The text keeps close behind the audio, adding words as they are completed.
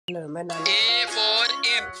A for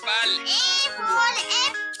apple. A for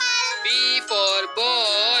apple. B for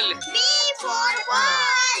ball. B for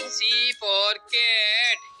ball. C for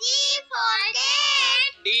cat. C for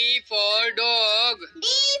cat. D for dog. D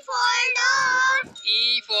for dog.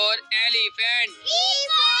 E for elephant. E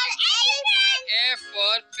for elephant. F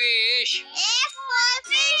for fish. F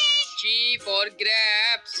for fish. G for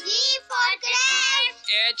grapes. G for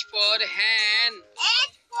grapes. H for hen.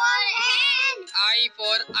 H for hen. I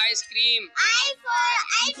for ice cream. I for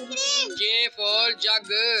ice cream. J for jug.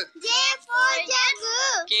 J for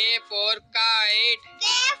jug. K for kite. K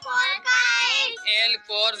for kite. L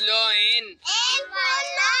for lion. L for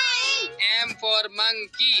lion. M for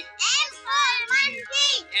monkey. M for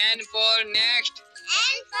monkey. N for next.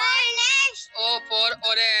 N for next. O for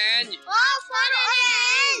orange. O for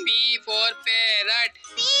orange. P for parrot.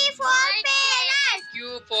 P for parrot.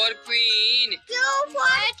 Q for queen. Q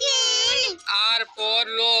for king. R for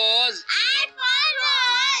rose. R for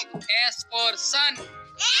rose. S for sun.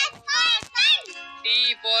 S for sun. T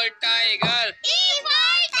for tiger. T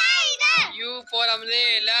for tiger. U for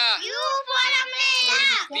umbrella. U for umbrella.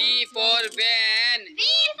 V for van. V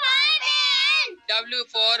for van. W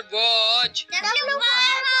for watch. W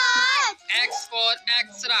for watch. X for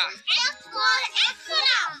extra. X for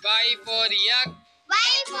extra. Y for yak.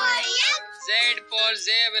 Y for yak. Z for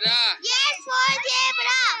zebra. Z for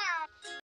zebra.